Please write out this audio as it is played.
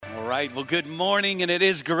right. Well, good morning, and it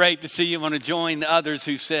is great to see you. I want to join others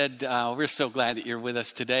who said we're so glad that you're with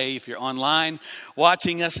us today. If you're online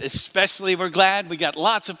watching us, especially, we're glad. We got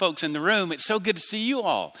lots of folks in the room. It's so good to see you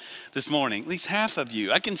all this morning, at least half of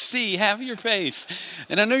you. I can see half of your face,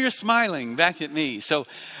 and I know you're smiling back at me. So,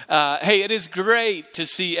 hey, it is great to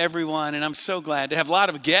see everyone, and I'm so glad to have a lot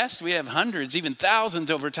of guests. We have hundreds, even thousands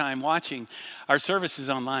over time watching our services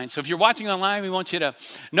online. So if you're watching online, we want you to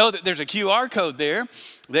know that there's a QR code there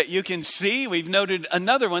that you can see. We've noted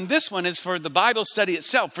another one. This one is for the Bible study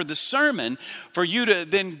itself, for the sermon, for you to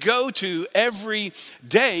then go to every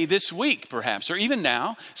day this week, perhaps, or even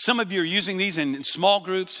now. Some of you are using these in small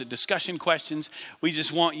groups, discussion questions. We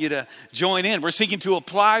just want you to join in. We're seeking to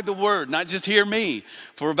apply the word, not just hear me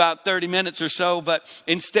for about 30 minutes or so, but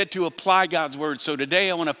instead to apply God's word. So today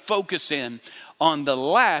I want to focus in on the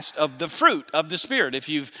last of the fruit of the Spirit. If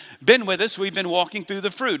you've been with us, we've been walking through the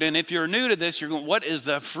fruit. And if you're new to this, you're going, what is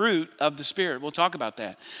the fruit of the Spirit? We'll talk about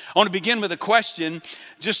that. I want to begin with a question,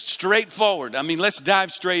 just straightforward. I mean, let's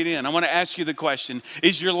dive straight in. I want to ask you the question,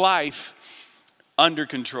 is your life under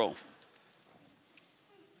control?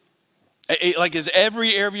 Like, is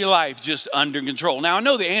every area of your life just under control? Now, I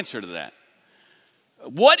know the answer to that.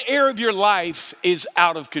 What area of your life is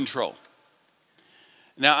out of control?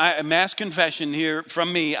 Now, a mass confession here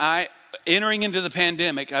from me. Entering into the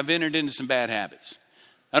pandemic, I've entered into some bad habits.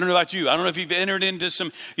 I don't know about you. I don't know if you've entered into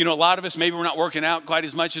some, a lot of us, maybe we're not working out quite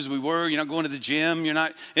as much as we were. You're not going to the gym. You're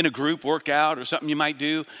not in a group workout or something you might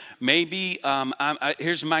do. Maybe,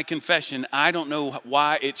 here's my confession. I don't know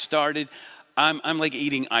why it started. I'm like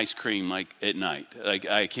eating ice cream like at night. Like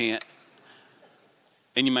I can't.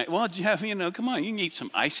 And you might, well, Jeff, come on, you can eat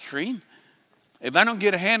some ice cream. If I don't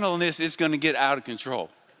get a handle on this, it's going to get out of control.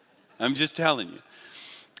 I'm just telling you.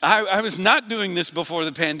 I was not doing this before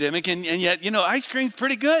the pandemic, and yet, ice cream's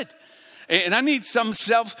pretty good. And I need some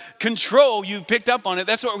self-control. You picked up on it.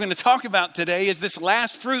 That's what we're going to talk about today, is this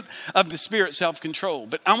last fruit of the Spirit, self-control.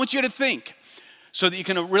 But I want you to think so that you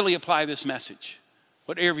can really apply this message.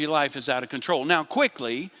 What area of your life is out of control? Now,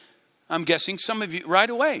 quickly, I'm guessing some of you, right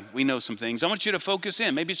away, we know some things. I want you to focus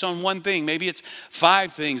in. Maybe it's on one thing. Maybe it's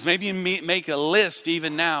 5 things. Maybe you make a list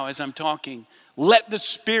even now as I'm talking. Let the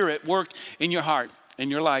Spirit work in your heart, in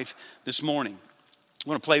your life this morning. I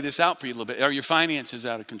want to play this out for you a little bit. Are your finances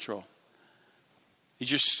out of control?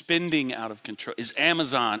 Is your spending out of control? Is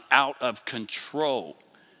Amazon out of control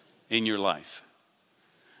in your life?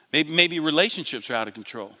 Maybe relationships are out of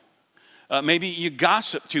control. Maybe you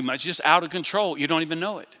gossip too much, just out of control. You don't even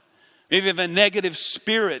know it. Maybe you have a negative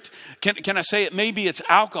spirit. Can I say it? Maybe it's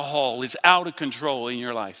alcohol is out of control in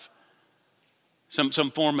your life. Some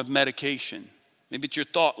form of medication. Maybe it's your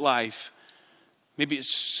thought life. Maybe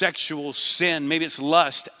it's sexual sin. Maybe it's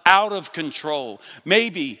lust, out of control.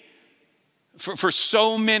 Maybe for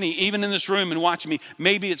so many, even in this room and watching me,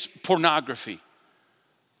 maybe it's pornography.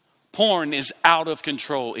 Porn is out of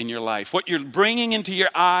control in your life. What you're bringing into your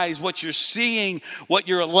eyes, what you're seeing, what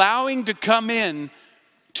you're allowing to come in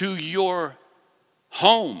to your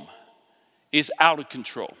home is out of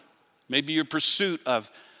control. Maybe your pursuit of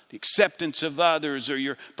the acceptance of others or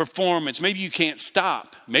your performance. Maybe you can't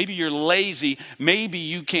stop. Maybe you're lazy. Maybe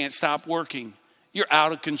you can't stop working. You're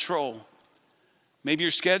out of control. Maybe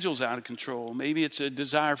your schedule's out of control. Maybe it's a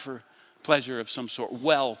desire for pleasure of some sort,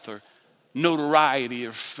 wealth or notoriety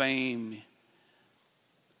or fame.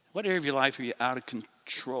 What area of your life are you out of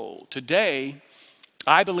control? Today,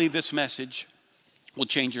 I believe this message will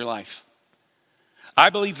change your life. I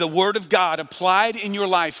believe the Word of God applied in your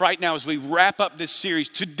life right now as we wrap up this series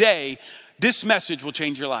today, this message will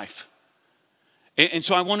change your life. And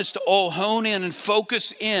so I want us to all hone in and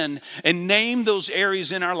focus in and name those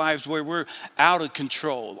areas in our lives where we're out of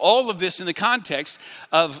control. All of this in the context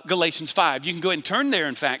of Galatians 5. You can go ahead and turn there,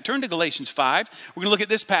 in fact. Turn to Galatians 5. We're going to look at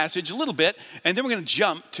this passage a little bit, and then we're going to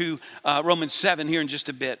jump to Romans 7 here in just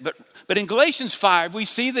a bit. But in Galatians 5, we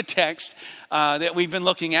see the text that we've been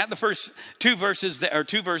looking at, the first two verses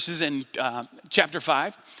in chapter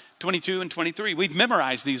 5. 22 and 23. We've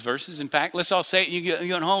memorized these verses. In fact, let's all say it. You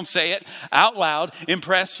go home, say it out loud.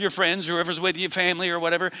 Impress your friends, whoever's with you, family or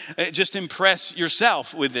whatever. Just impress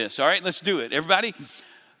yourself with this. All right, let's do it. Everybody.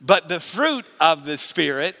 But the fruit of the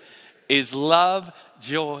Spirit is love,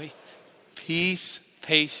 joy, peace,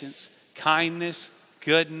 patience, kindness,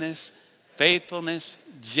 goodness, faithfulness,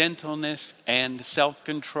 gentleness, and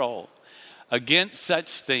self-control. Against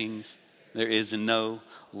such things, there is no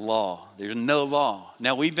law. There's no law.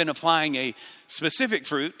 Now, we've been applying a specific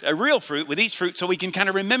fruit, a real fruit with each fruit so we can kind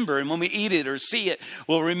of remember. And when we eat it or see it,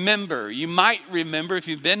 we'll remember. You might remember if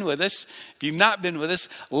you've been with us. If you've not been with us,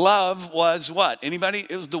 love was what? Anybody?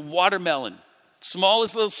 It was the watermelon.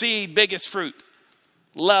 Smallest little seed, biggest fruit.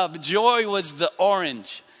 Love, joy was the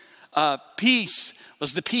orange. Peace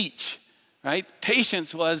was the peach, right?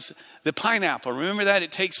 Patience was the pineapple. Remember that?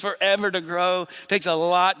 It takes forever to grow. It takes a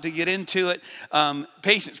lot to get into it.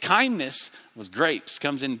 Patience. Kindness was grapes.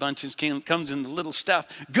 Comes in bunches, comes in the little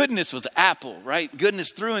stuff. Goodness was the apple, right?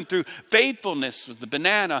 Goodness through and through. Faithfulness was the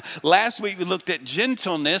banana. Last week we looked at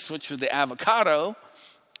gentleness, which was the avocado.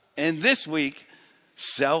 And this week,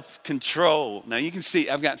 self-control. Now you can see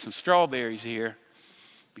I've got some strawberries here,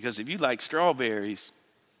 because if you like strawberries,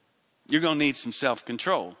 you're going to need some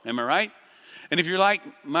self-control. Am I right? And if you're like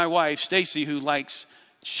my wife, Stacy, who likes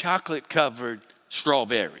chocolate-covered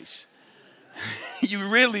strawberries, you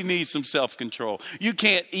really need some self-control. You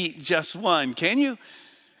can't eat just one, can you?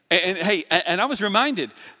 And hey, and I was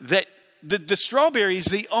reminded that the strawberry is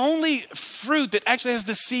the only fruit that actually has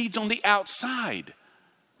the seeds on the outside.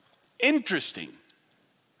 Interesting.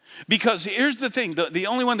 Because here's the thing, the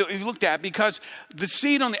only one that we've looked at, because the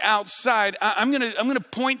seed on the outside, I'm gonna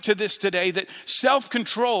point to this today, that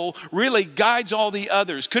self-control really guides all the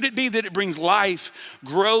others. Could it be that it brings life,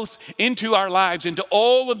 growth into our lives, into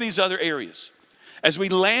all of these other areas? As we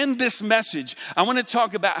land this message, I want to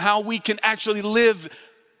talk about how we can actually live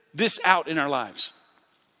this out in our lives.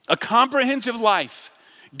 A comprehensive life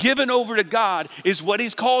given over to God is what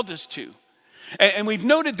He's called us to. And we've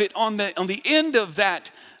noted that on the end of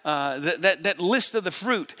that list of the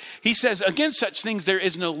fruit, He says, against such things there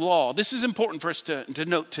is no law. This is important for us to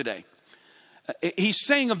note today. He's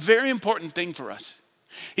saying a very important thing for us.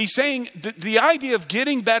 He's saying the idea of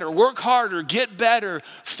getting better, work harder, get better,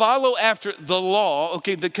 follow after the law,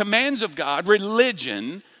 okay, the commands of God,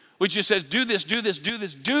 religion, which just says do this, do this, do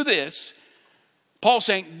this, do this. Paul's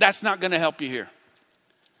saying that's not going to help you here.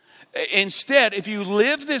 Instead, if you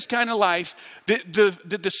live this kind of life,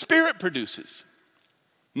 the Spirit produces.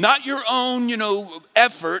 Not your own,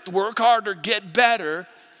 effort, work harder, get better,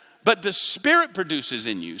 but the Spirit produces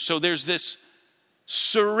in you. So there's this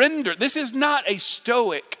surrender. This is not a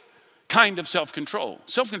stoic kind of self-control.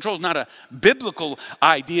 Self-control is not a biblical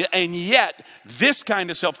idea, and yet this kind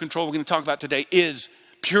of self-control we're going to talk about today is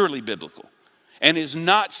purely biblical and is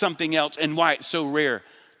not something else, and why it's so rare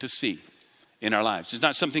to see in our lives. It's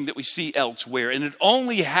not something that we see elsewhere, and it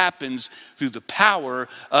only happens through the power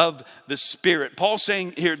of the Spirit. Paul's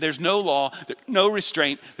saying here, there's no law, there's no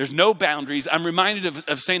restraint, there's no boundaries. I'm reminded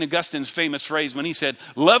of St. Augustine's famous phrase when he said,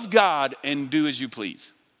 love God and do as you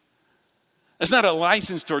please. That's not a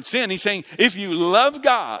license toward sin. He's saying, if you love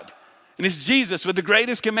God, and it's Jesus with the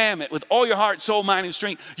greatest commandment, with all your heart, soul, mind, and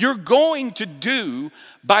strength, you're going to do,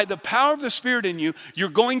 by the power of the Spirit in you, you're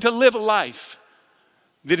going to live a life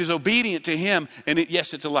that is obedient to Him. And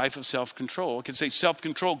yes, it's a life of self-control. I can say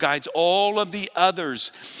self-control guides all of the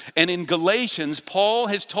others. And in Galatians, Paul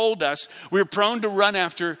has told us we're prone to run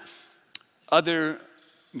after other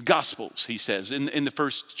gospels, he says in the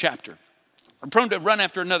first chapter. We're prone to run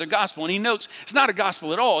after another gospel. And he notes it's not a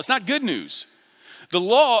gospel at all. It's not good news. The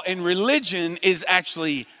law and religion is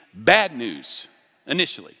actually bad news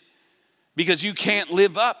initially, because you can't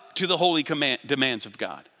live up to the holy demands of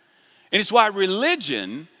God. And it's why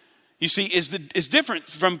religion, you see, is different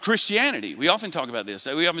from Christianity. We often talk about this.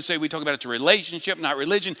 We often say we talk about it's a relationship, not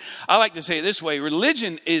religion. I like to say it this way.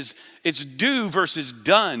 Religion it's do versus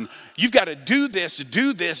done. You've got to do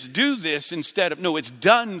this, instead of, no, it's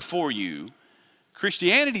done for you.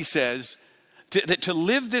 Christianity says that to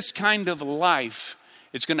live this kind of life,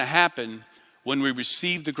 it's going to happen when we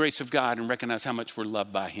receive the grace of God and recognize how much we're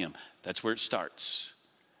loved by Him. That's where it starts.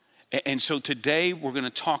 And so today we're going to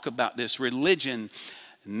talk about this religion,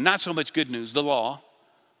 not so much good news, the law,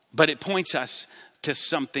 but it points us to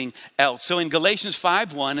something else. So in Galatians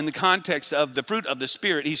 5:1, in the context of the fruit of the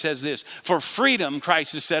Spirit, he says this: for freedom,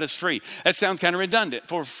 Christ has set us free. That sounds kind of redundant.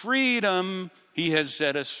 For freedom, He has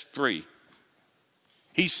set us free.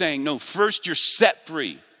 He's saying, no, first you're set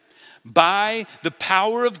free by the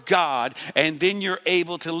power of God, and then you're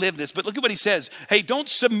able to live this. But look at what he says. Hey, don't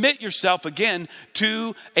submit yourself again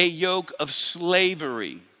to a yoke of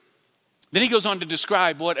slavery. Then he goes on to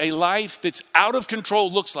describe what a life that's out of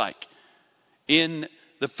control looks like in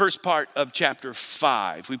the first part of chapter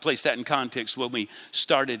 5. We placed that in context when we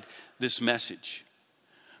started this message.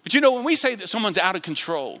 But when we say that someone's out of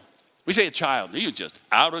control, we say a child, he's just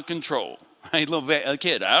out of control. Right? A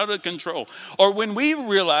kid out of control. Or when we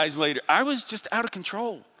realize later, I was just out of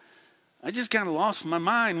control. I just kind of lost my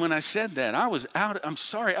mind when I said that. I was out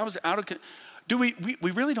of control.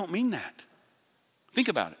 We really don't mean that. Think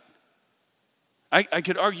about it. I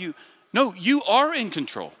could argue, no, you are in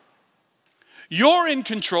control. You're in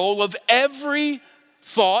control of every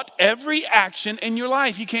thought, every action in your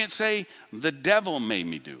life. You can't say, the devil made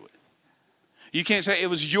me do it. You can't say, it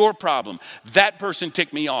was your problem. That person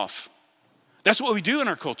ticked me off. That's what we do in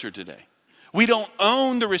our culture today. We don't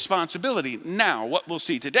own the responsibility. Now, what we'll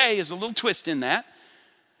see today is a little twist in that.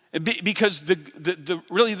 Because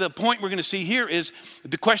really the point we're going to see here is,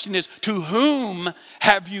 the question is, to whom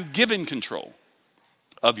have you given control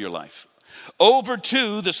of your life? Over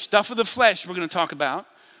to the stuff of the flesh we're going to talk about,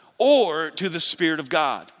 or to the Spirit of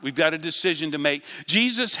God. We've got a decision to make.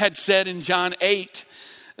 Jesus had said in John 8,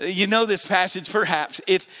 you know this passage perhaps,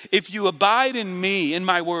 if you abide in me, in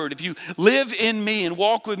my word, if you live in me and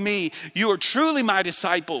walk with me, you are truly my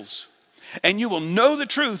disciples. And you will know the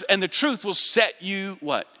truth, and the truth will set you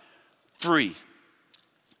what? Free.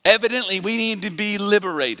 Evidently, we need to be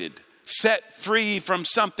liberated, set free from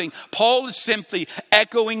something. Paul is simply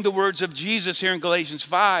echoing the words of Jesus here in Galatians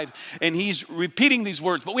 5, and he's repeating these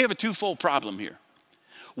words, but we have a twofold problem here.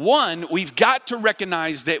 One, we've got to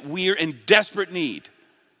recognize that we're in desperate need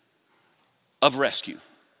of rescue.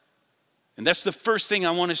 And that's the first thing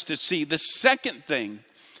I want us to see. The second thing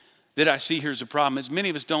that I see here as a problem is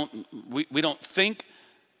many of us we don't think,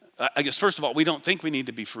 I guess first of all, we don't think we need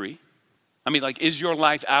to be free. I mean, like, is your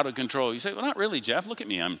life out of control? You say, well, not really, Jeff. Look at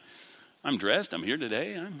me. I'm dressed. I'm here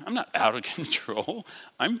today. I'm not out of control.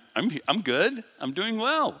 I'm good. I'm doing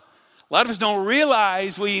well. A lot of us don't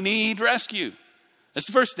realize we need rescue. That's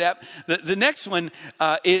the first step. The next one,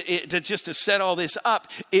 just to set all this up,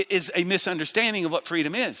 is a misunderstanding of what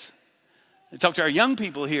freedom is. I talk to our young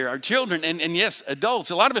people here, our children, and yes, adults.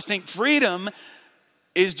 A lot of us think freedom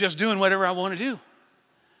is just doing whatever I want to do.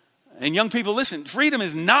 And young people, listen, freedom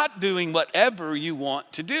is not doing whatever you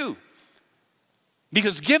want to do.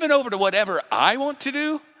 Because given over to whatever I want to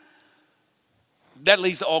do, that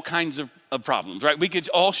leads to all kinds of problems, right? We could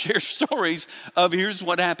all share stories of here's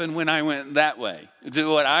what happened when I went that way,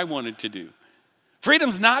 to what I wanted to do.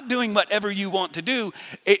 Freedom's not doing whatever you want to do.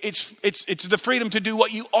 It's the freedom to do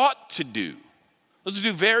what you ought to do. Those are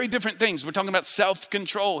two very different things. We're talking about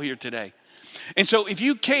self-control here today. And so if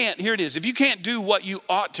you can't, here it is, if you can't do what you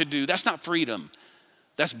ought to do, that's not freedom.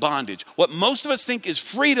 That's bondage. What most of us think is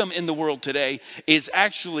freedom in the world today is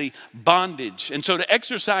actually bondage. And so to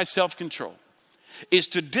exercise self-control is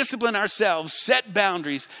to discipline ourselves, set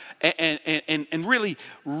boundaries, and really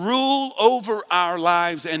rule over our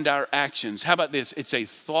lives and our actions. How about this? It's a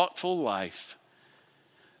thoughtful life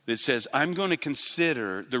that says, I'm going to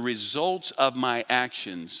consider the results of my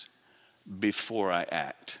actions before I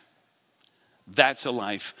act. That's a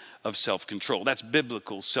life of self-control. That's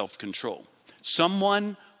biblical self-control.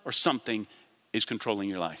 Someone or something is controlling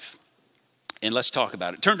your life. And let's talk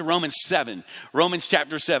about it. Turn to Romans 7, Romans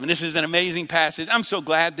chapter 7. This is an amazing passage. I'm so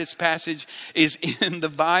glad this passage is in the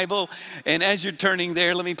Bible. And as you're turning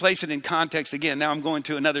there, let me place it in context again. Now I'm going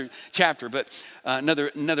to another chapter, but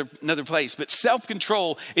another place. But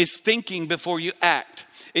self-control is thinking before you act.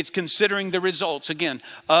 It's considering the results, again,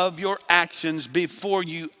 of your actions before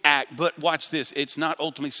you act. But watch this. It's not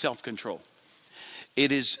ultimately self-control.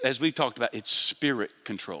 It is, as we've talked about, it's spirit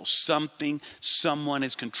control. Someone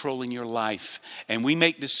is controlling your life. And we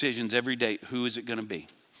make decisions every day. Who is it going to be?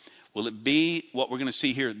 Will it be what we're going to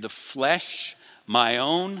see here, the flesh, my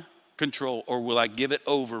own control, or will I give it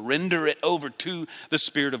over, render it over to the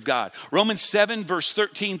Spirit of God? Romans 7, verse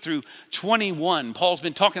 13 through 21, Paul's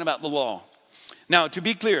been talking about the law. Now, to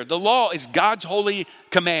be clear, the law is God's holy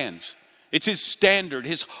commands. It's his standard,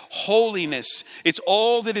 his holiness. It's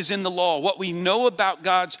all that is in the law. What we know about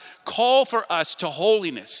God's call for us to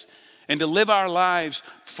holiness and to live our lives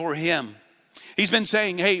for him. He's been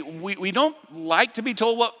saying, hey, we don't like to be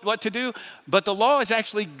told what to do, but the law is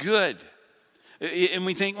actually good. And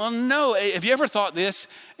we think, well, no. Have you ever thought this?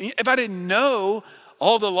 If I didn't know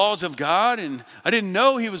all the laws of God and I didn't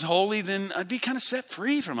know he was holy, then I'd be kind of set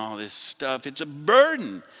free from all this stuff. It's a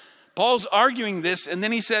burden. Paul's arguing this, and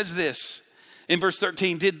then he says this in verse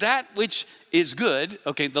 13, did that which is good,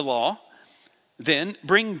 okay, the law, then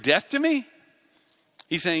bring death to me?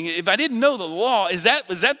 He's saying, if I didn't know the law, was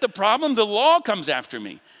that the problem? The law comes after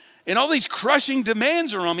me. And all these crushing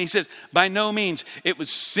demands are on me. He says, by no means, it was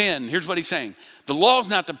sin. Here's what he's saying. The law is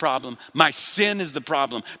not the problem. My sin is the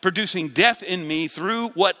problem, producing death in me through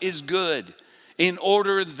what is good, in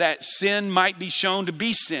order that sin might be shown to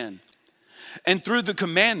be sin. And through the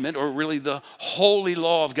commandment, or really the holy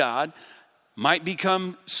law of God, might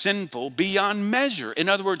become sinful beyond measure. In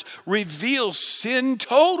other words, reveal sin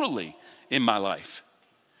totally in my life.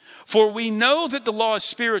 For we know that the law is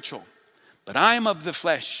spiritual, but I am of the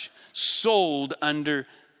flesh, sold under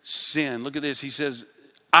sin. Look at this. He says,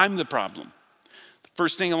 I'm the problem. The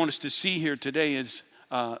first thing I want us to see here today is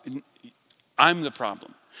I'm the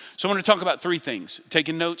problem. So I want to talk about three things.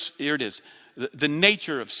 Taking notes, here it is. The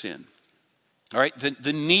nature of sin, all right?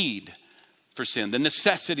 The need for sin, the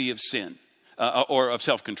necessity of sin or of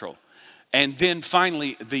self-control. And then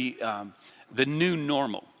finally, the new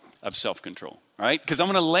normal of self-control, all right? Because I'm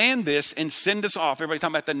going to land this and send us off. Everybody's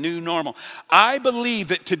talking about the new normal. I believe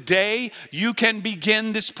that today you can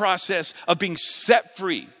begin this process of being set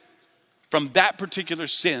free from that particular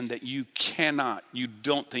sin that you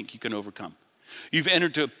don't think you can overcome. You've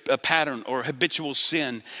entered a pattern or habitual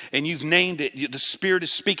sin and you've named it. The Spirit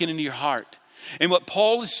is speaking into your heart. And what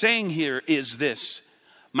Paul is saying here is this: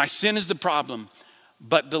 my sin is the problem,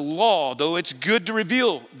 but the law, though it's good to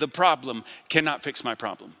reveal the problem, cannot fix my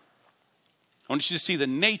problem. I want you to see the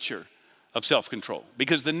nature of self-control,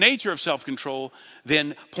 because the nature of self-control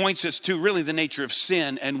then points us to really the nature of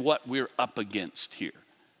sin and what we're up against here.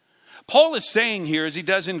 Paul is saying here, as he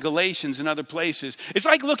does in Galatians and other places, it's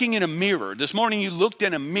like looking in a mirror. This morning you looked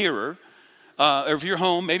in a mirror, or if you're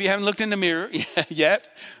home, maybe you haven't looked in the mirror yet.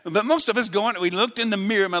 But most of us we looked in the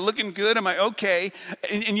mirror. Am I looking good? Am I okay?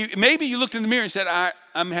 And maybe you looked in the mirror and said,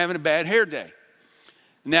 I'm having a bad hair day.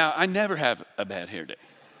 Now, I never have a bad hair day.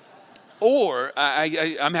 Or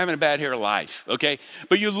I'm having a bad hair life, okay?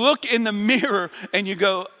 But you look in the mirror and you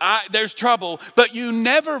go, there's trouble, but you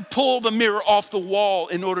never pull the mirror off the wall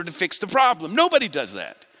in order to fix the problem. Nobody does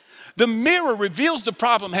that. The mirror reveals the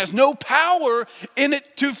problem, has no power in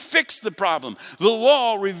it to fix the problem. The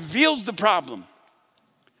law reveals the problem.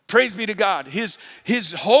 Praise be to God.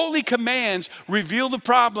 His holy commands reveal the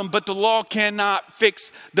problem, but the law cannot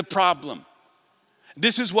fix the problem.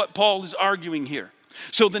 This is what Paul is arguing here.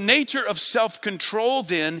 So the nature of self-control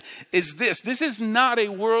then is this. This is not a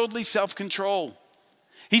worldly self-control.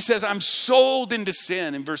 He says, I'm sold into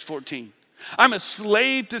sin in verse 14. I'm a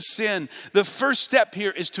slave to sin. The first step here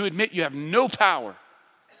is to admit you have no power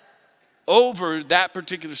over that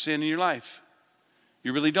particular sin in your life.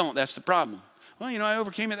 You really don't. That's the problem. Well, I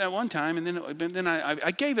overcame it that one time, and then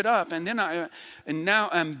I gave it up, and now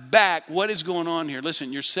I'm back. What is going on here?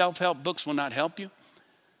 Listen, your self-help books will not help you.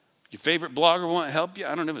 Your favorite blogger won't help you.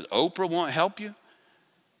 I don't know if Oprah won't help you.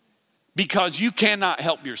 Because you cannot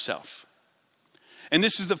help yourself. And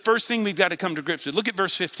this is the first thing we've got to come to grips with. Look at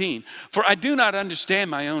verse 15. For I do not understand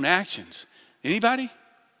my own actions. Anybody?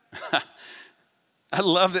 I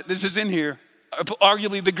love that this is in here.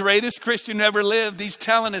 Arguably the greatest Christian who ever lived. He's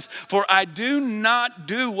telling us, for I do not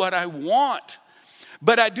do what I want,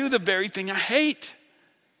 but I do the very thing I hate.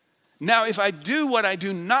 Now, if I do what I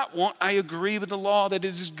do not want, I agree with the law that it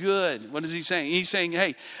is good. What is he saying? He's saying,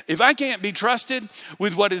 hey, if I can't be trusted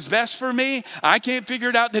with what is best for me, I can't figure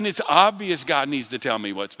it out, then it's obvious God needs to tell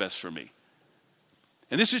me what's best for me.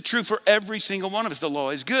 And this is true for every single one of us. The law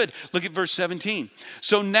is good. Look at verse 17.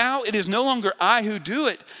 So now it is no longer I who do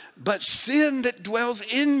it, but sin that dwells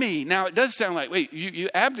in me. Now, it does sound like, wait, you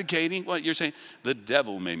abdicating? What you're saying? The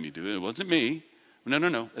devil made me do it. It wasn't me.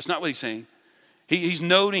 No. That's not what he's saying. He's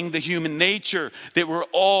noting the human nature, that we're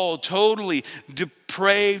all totally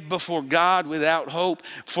depraved before God without hope.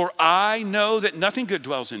 For I know that nothing good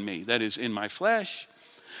dwells in me, that is in my flesh.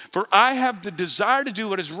 For I have the desire to do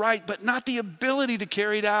what is right, but not the ability to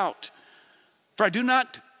carry it out. For I do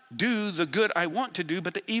not do the good I want to do,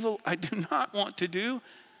 but the evil I do not want to do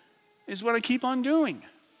is what I keep on doing.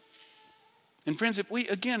 And friends, if we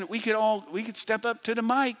could step up to the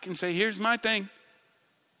mic and say, here's my thing.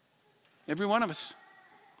 Every one of us.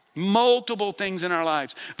 Multiple things in our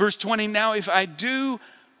lives. Verse 20, now if I do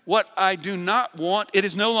what I do not want, it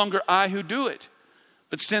is no longer I who do it,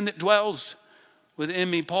 but sin that dwells within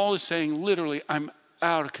me. Paul is saying literally, I'm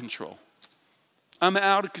out of control. I'm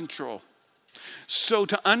out of control. So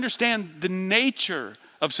to understand the nature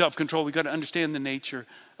of self-control, we've got to understand the nature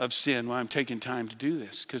of sin. Why I'm taking time to do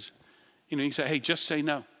this. Because, you can say, hey, just say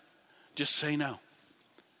no. Just say no.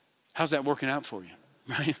 How's that working out for you?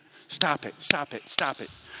 Right? Stop it.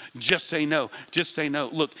 Just say no. Just say no.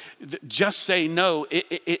 Look, just say no.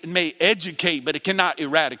 It may educate, but it cannot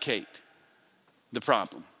eradicate the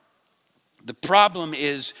problem. The problem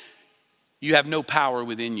is you have no power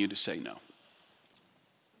within you to say no.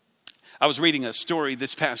 I was reading a story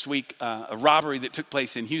this past week, a robbery that took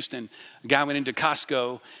place in Houston. A guy went into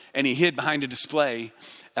Costco and he hid behind a display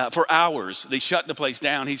for hours. They shut the place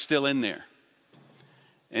down. He's still in there.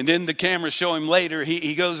 And then the cameras show him later.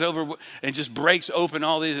 He goes over and just breaks open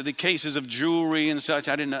all the cases of jewelry and such.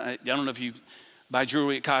 I don't know if you buy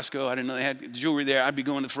jewelry at Costco. I didn't know they had jewelry there. I'd be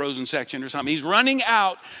going to the frozen section or something. He's running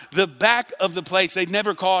out the back of the place. They'd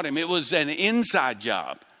never caught him. It was an inside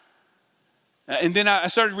job. And then I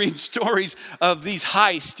started reading stories of these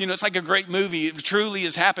heists. You know, it's like a great movie. It truly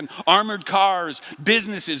has happened. Armored cars,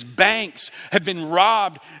 businesses, banks have been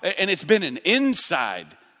robbed, and it's been an inside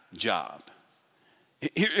job.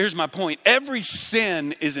 Here's my point. Every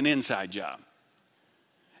sin is an inside job.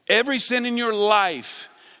 Every sin in your life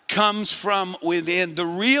comes from within. The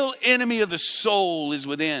real enemy of the soul is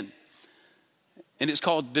within. And it's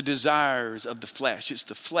called the desires of the flesh. It's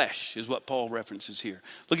the flesh is what Paul references here.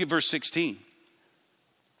 Look at verse 16.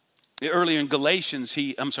 Earlier in Galatians,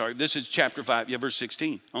 this is chapter 5, verse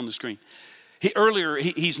 16 on the screen.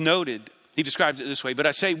 He's noted, he describes it this way, but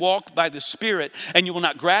I say walk by the Spirit and you will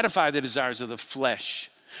not gratify the desires of the flesh.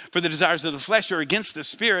 For the desires of the flesh are against the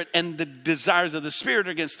Spirit and the desires of the Spirit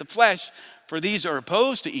are against the flesh, for these are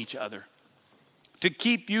opposed to each other to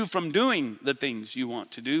keep you from doing the things you want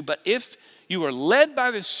to do. But if you are led by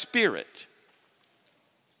the Spirit,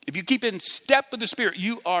 if you keep in step with the Spirit,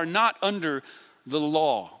 you are not under the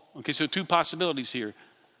law. Okay, so two possibilities here.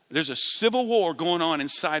 There's a civil war going on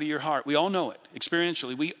inside of your heart. We all know it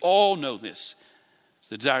experientially. We all know this. It's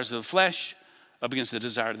the desires of the flesh up against the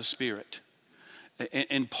desire of the Spirit.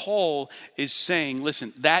 And Paul is saying,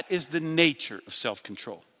 listen, that is the nature of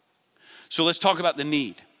self-control. So let's talk about the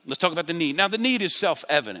need. Let's talk about the need. Now, the need is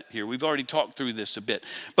self-evident here. We've already talked through this a bit.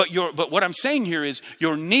 But what I'm saying here is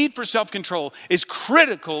your need for self-control is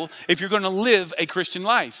critical if you're going to live a Christian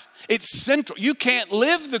life. It's central. You can't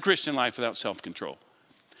live the Christian life without self-control.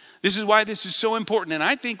 This is why this is so important, and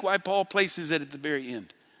I think why Paul places it at the very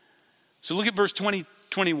end. So look at verse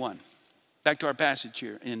 21. Back to our passage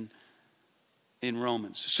here in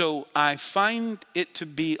Romans. So I find it to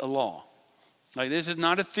be a law. Like, this is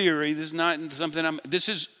not a theory. This is not something this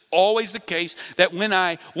is always the case that when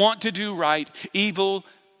I want to do right, evil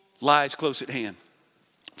lies close at hand.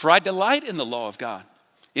 For I delight in the law of God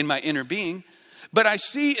in my inner being, but I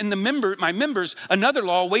see in my members another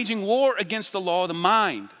law waging war against the law of the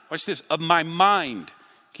mind. Watch this, of my mind.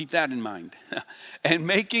 Keep that in mind. And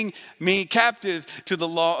making me captive to the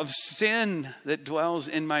law of sin that dwells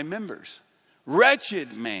in my members.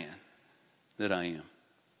 Wretched man that I am.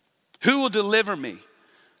 Who will deliver me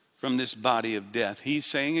from this body of death? He's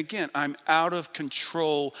saying again, I'm out of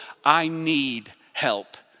control. I need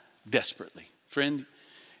help desperately. Friend,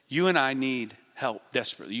 you and I need help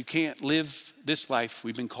desperately. You can't live this life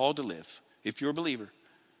we've been called to live, if you're a believer,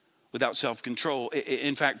 without self-control.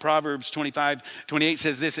 In fact, Proverbs 25:28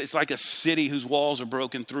 says this, it's like a city whose walls are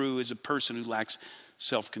broken through is a person who lacks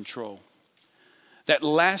self-control. That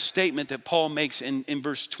last statement that Paul makes in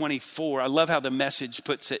verse 24, I love how the Message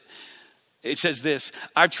puts it. It says this,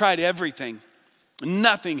 I've tried everything.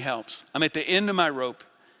 Nothing helps. I'm at the end of my rope.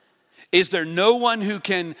 Is there no one who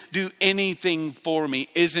can do anything for me?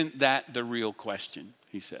 Isn't that the real question,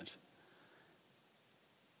 he says.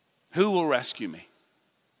 Who will rescue me?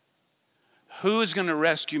 Who is going to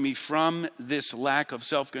rescue me from this lack of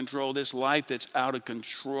self-control, this life that's out of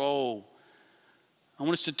control? I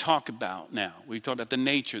want us to talk about now. We've talked about the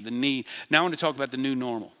nature, the need. Now I want to talk about the new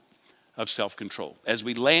normal of self-control. As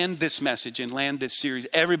we land this message and land this series,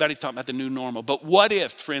 everybody's talking about the new normal. But what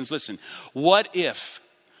if, friends, listen, what if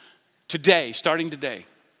today, starting today,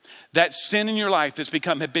 that sin in your life that's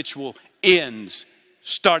become habitual ends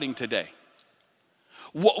starting today?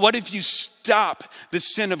 What if you stop the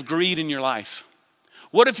sin of greed in your life?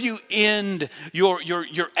 What if you end your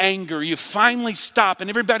anger? You finally stop and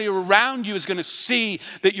everybody around you is going to see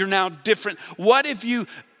that you're now different. What if you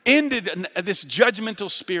ended this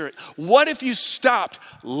judgmental spirit? What if you stopped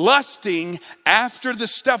lusting after the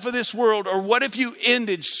stuff of this world? Or what if you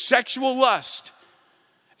ended sexual lust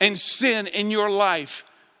and sin in your life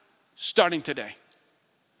starting today?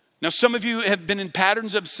 Now, some of you have been in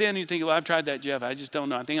patterns of sin and you think, well, I've tried that, Jeff. I just don't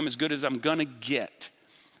know. I think I'm as good as I'm going to get.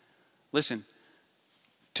 Listen.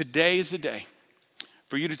 Today is the day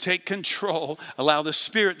for you to take control, allow the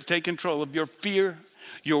Spirit to take control of your fear,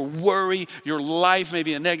 your worry, your life,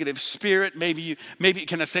 maybe a negative spirit. Maybe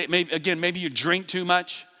you drink too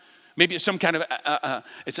much. Maybe it's some kind of,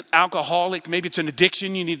 it's an alcoholic. Maybe it's an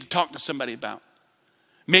addiction you need to talk to somebody about.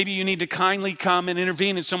 Maybe you need to kindly come and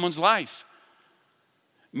intervene in someone's life.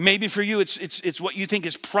 Maybe for you, it's what you think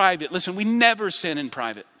is private. Listen, we never sin in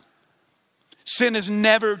private. Sin is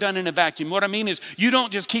never done in a vacuum. What I mean is you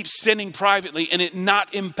don't just keep sinning privately and it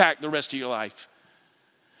not impact the rest of your life.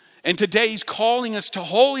 And today he's calling us to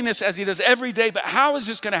holiness as he does every day. But how is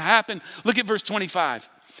this going to happen? Look at verse 25.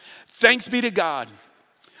 Thanks be to God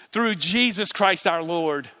through Jesus Christ our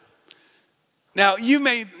Lord. Now you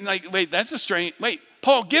may wait, that's a strange,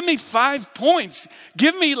 Paul, give me 5 points.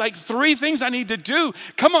 Give me 3 things I need to do.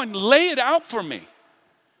 Come on, lay it out for me.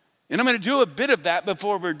 And I'm going to do a bit of that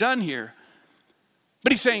before we're done here.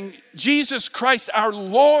 But he's saying Jesus Christ, our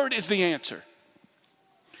Lord, is the answer.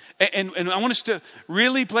 And I want us to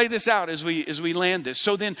really play this out as we land this.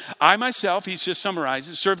 So then I myself, he's just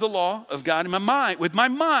summarized, serve the law of God in my mind, with my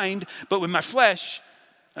mind, but with my flesh,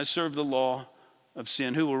 I serve the law of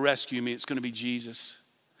sin. Who will rescue me? It's going to be Jesus.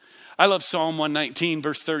 I love Psalm 119,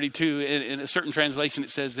 verse 32. In a certain translation, it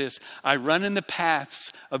says this: I run in the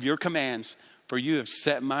paths of your commands, for you have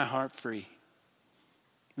set my heart free.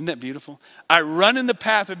 Isn't that beautiful? I run in the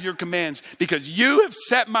path of your commands because you have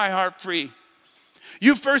set my heart free.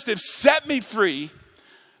 You first have set me free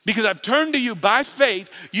because I've turned to you by faith.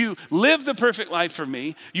 You lived the perfect life for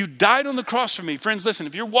me. You died on the cross for me. Friends, listen,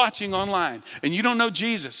 if you're watching online and you don't know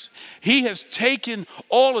Jesus, he has taken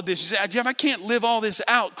all of this. You say, Jeff, I can't live all this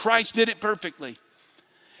out. Christ did it perfectly.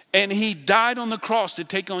 And he died on the cross to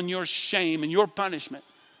take on your shame and your punishment.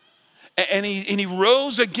 And he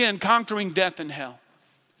rose again, conquering death and hell,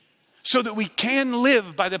 so that we can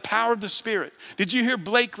live by the power of the Spirit. Did you hear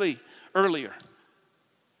Blakely earlier?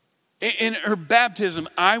 In her baptism,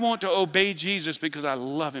 I want to obey Jesus because I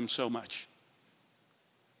love him so much.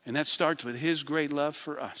 And that starts with his great love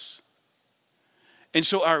for us. And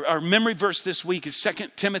so our memory verse this week is 2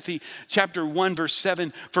 Timothy chapter 1, verse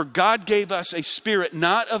 7. For God gave us a spirit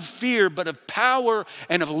not of fear, but of power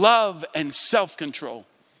and of love and self-control.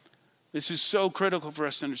 This is so critical for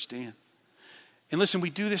us to understand. And listen, we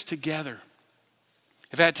do this together.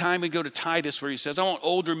 If I had time, we'd go to Titus where he says, I want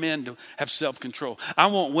older men to have self-control. I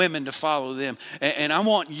want women to follow them. And I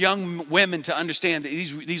want young women to understand that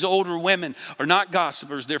these older women are not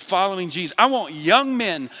gossipers. They're following Jesus. I want young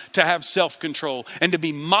men to have self-control and to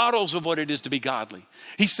be models of what it is to be godly.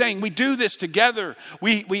 He's saying we do this together.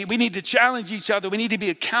 We need to challenge each other. We need to be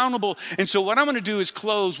accountable. And so what I'm going to do is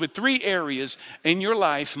close with 3 areas in your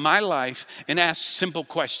life, my life, and ask simple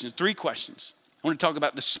questions, 3 questions. I want to talk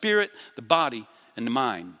about the spirit, the body, and the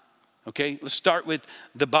mind. Okay, let's start with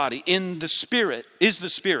the body. In the spirit, is the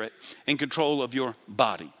spirit in control of your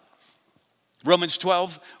body? Romans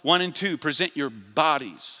 12, 1 and 2, present your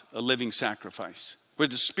bodies a living sacrifice. Where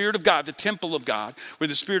the Spirit of God, the temple of God, where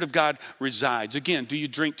the Spirit of God resides. Again, do you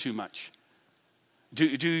drink too much? Do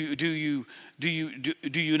you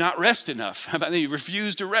not rest enough? How about you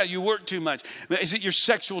refuse to rest? You work too much. Is it your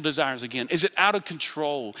sexual desires again? Is it out of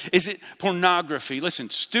control? Is it pornography? Listen,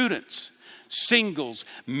 students, singles,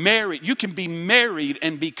 married. You can be married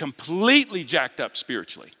and be completely jacked up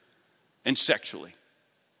spiritually and sexually.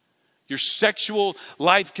 Your sexual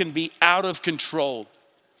life can be out of control.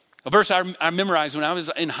 A verse I memorized when I was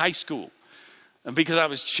in high school, because I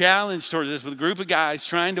was challenged towards this with a group of guys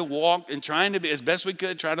trying to walk and trying to be as best we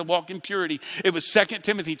could, try to walk in purity. It was 2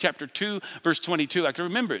 Timothy chapter 2, verse 22. I can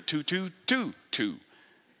remember it, 2.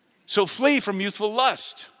 So flee from youthful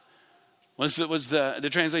lust. Was the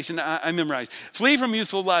translation I memorized. Flee from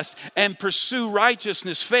youthful lust and pursue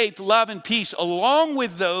righteousness, faith, love, and peace, along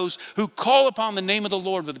with those who call upon the name of the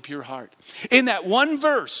Lord with a pure heart. In that one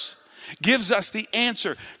verse, gives us the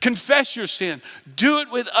answer. Confess your sin. Do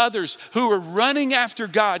it with others who are running after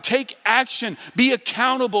God. Take action. Be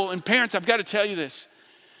accountable. And parents, I've got to tell you this.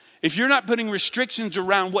 If you're not putting restrictions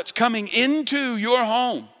around what's coming into your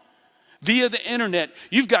home via the internet,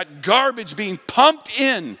 you've got garbage being pumped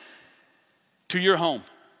in to your home,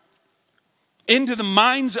 into the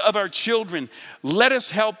minds of our children. Let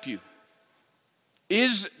us help you.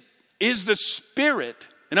 Is the Spirit...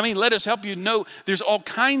 And I mean, let us help you know there's all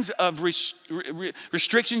kinds of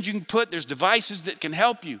restrictions you can put. There's devices that can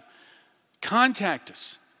help you. Contact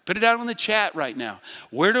us. Put it out on the chat right now.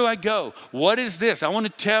 Where do I go? What is this? I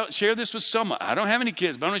want to share this with someone. I don't have any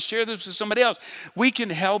kids, but I want to share this with somebody else. We can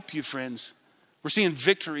help you, friends. We're seeing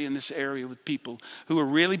victory in this area with people who are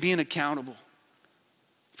really being accountable.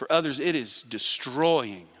 For others, it is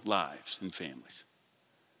destroying lives and families.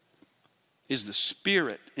 Is the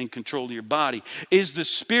Spirit in control of your body? Is the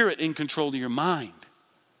Spirit in control of your mind?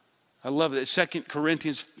 I love that. 2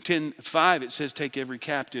 Corinthians 10:5, it says, take every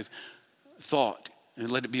captive thought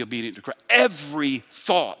and let it be obedient to Christ. Every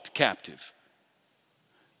thought captive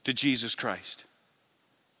to Jesus Christ.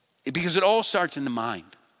 Because it all starts in the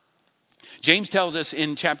mind. James tells us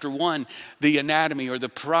in chapter 1, the anatomy or the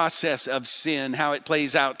process of sin, how it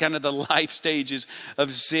plays out, kind of the life stages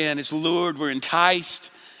of sin. It's lured, we're enticed.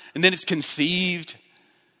 And then it's conceived,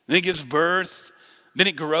 then it gives birth, then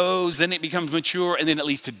it grows, then it becomes mature, and then it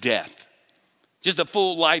leads to death. Just a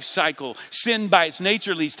full life cycle. Sin by its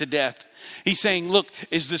nature leads to death. He's saying, look,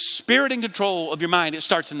 is the Spirit in control of your mind? It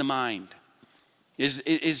starts in the mind. Is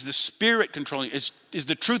the Spirit controlling? Is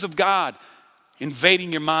the truth of God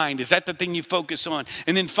invading your mind? Is that the thing you focus on?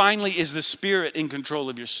 And then finally, is the Spirit in control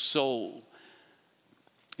of your soul?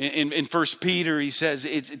 In 1 Peter, he says,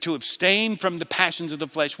 it's to abstain from the passions of the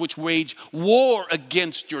flesh, which wage war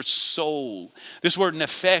against your soul. This word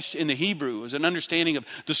nephesh in the Hebrew is an understanding of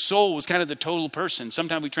the soul was kind of the total person.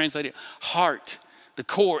 Sometimes we translate it heart, the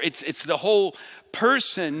core. It's the whole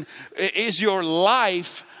person. Is your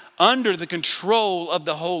life under the control of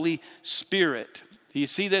the Holy Spirit? You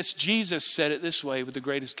see this? Jesus said it this way with the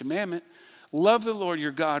greatest commandment. Love the Lord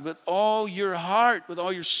your God with all your heart, with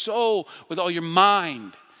all your soul, with all your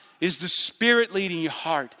mind. Is the Spirit leading your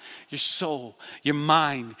heart, your soul, your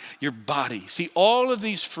mind, your body? See, all of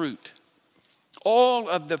these fruit, all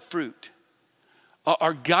of the fruit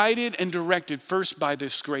are guided and directed first by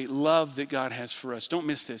this great love that God has for us. Don't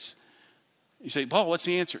miss this. You say, Paul, what's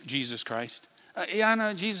the answer? Jesus Christ. Yeah, I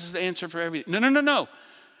know Jesus is the answer for everything. No.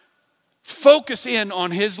 Focus in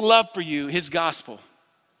on his love for you, his gospel.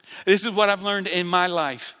 This is what I've learned in my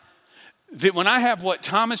life. That when I have what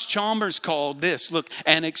Thomas Chalmers called this, look,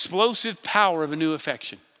 an explosive power of a new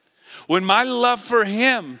affection. When my love for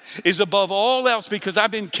him is above all else because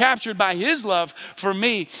I've been captured by his love for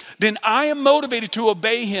me, then I am motivated to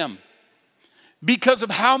obey him because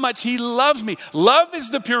of how much he loves me. Love is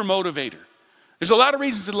the pure motivator. There's a lot of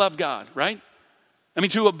reasons to love God, right? I mean,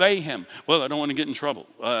 to obey him. Well, I don't want to get in trouble.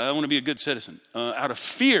 I want to be a good citizen. Out of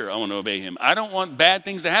fear, I want to obey him. I don't want bad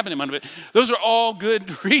things to happen to him. Those are all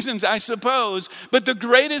good reasons, I suppose. But the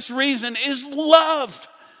greatest reason is love.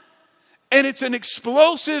 And it's an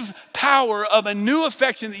explosive power of a new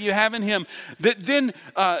affection that you have in him that then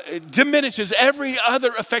diminishes every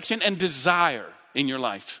other affection and desire in your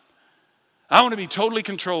life. I want to be totally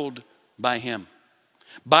controlled by him,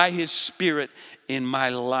 by his Spirit in my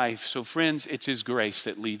life. So friends, it's his grace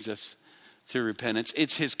that leads us to repentance.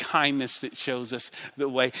 It's his kindness that shows us the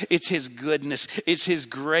way. It's his goodness. It's his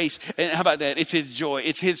grace. And how about that? It's his joy.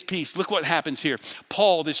 It's his peace. Look what happens here.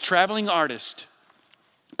 Paul, this traveling artist,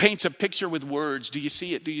 paints a picture with words. Do you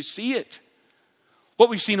see it? Do you see it? What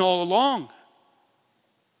we've seen all along.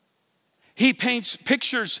 He paints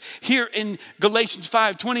pictures here in Galatians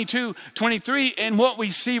 5, 22, 23, and what we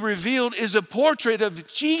see revealed is a portrait of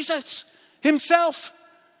Jesus himself.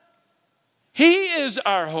 He is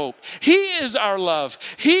our hope. He is our love.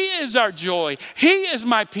 He is our joy. He is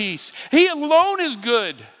my peace. He alone is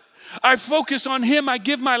good. I focus on him. I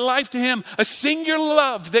give my life to him. A singular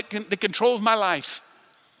love that controls my life.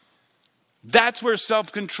 That's where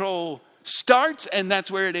self-control starts and that's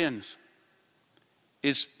where it ends.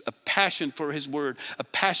 Is a passion for his word, a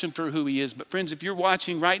passion for who he is. But friends, if you're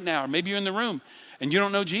watching right now, or maybe you're in the room and you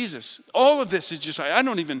don't know Jesus, all of this is just like, I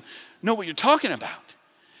don't even know what you're talking about.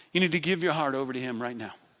 You need to give your heart over to him right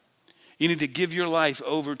now. You need to give your life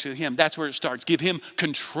over to him. That's where it starts. Give him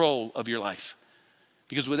control of your life.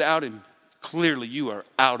 Because without him, clearly you are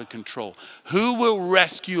out of control. Who will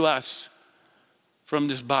rescue us from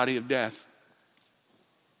this body of death?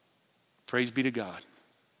 Praise be to God.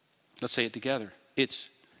 Let's say it together. It's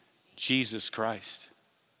Jesus Christ,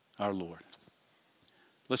 our Lord.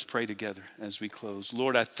 Let's pray together as we close.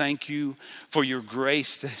 Lord, I thank you for your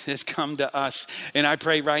grace that has come to us. And I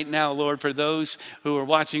pray right now, Lord, for those who are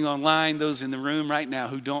watching online, those in the room right now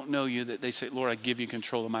who don't know you, that they say, Lord, I give you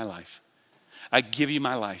control of my life. I give you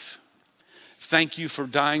my life. Thank you for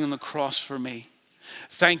dying on the cross for me.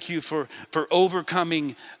 Thank you for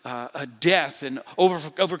overcoming death and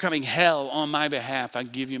overcoming hell on my behalf. I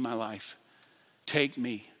give you my life. Take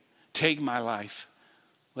me, take my life.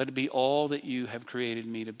 Let it be all that you have created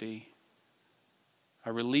me to be. I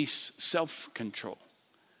release self-control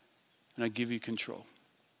and I give you control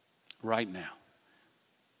right now.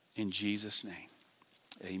 In Jesus' name,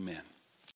 amen.